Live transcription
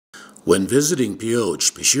When visiting Pioche,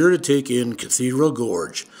 be sure to take in Cathedral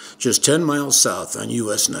Gorge, just 10 miles south on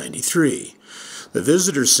US 93. The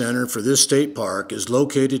visitor center for this state park is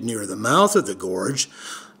located near the mouth of the gorge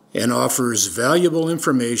and offers valuable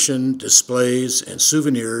information, displays, and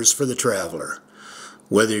souvenirs for the traveler.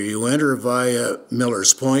 Whether you enter via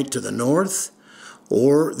Miller's Point to the north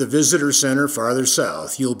or the visitor center farther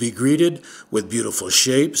south, you'll be greeted with beautiful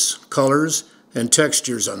shapes, colors, and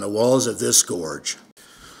textures on the walls of this gorge.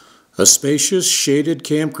 A spacious, shaded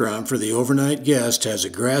campground for the overnight guest has a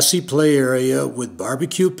grassy play area with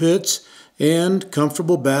barbecue pits and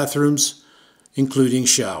comfortable bathrooms, including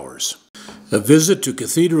showers. A visit to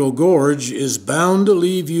Cathedral Gorge is bound to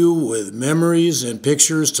leave you with memories and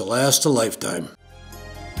pictures to last a lifetime.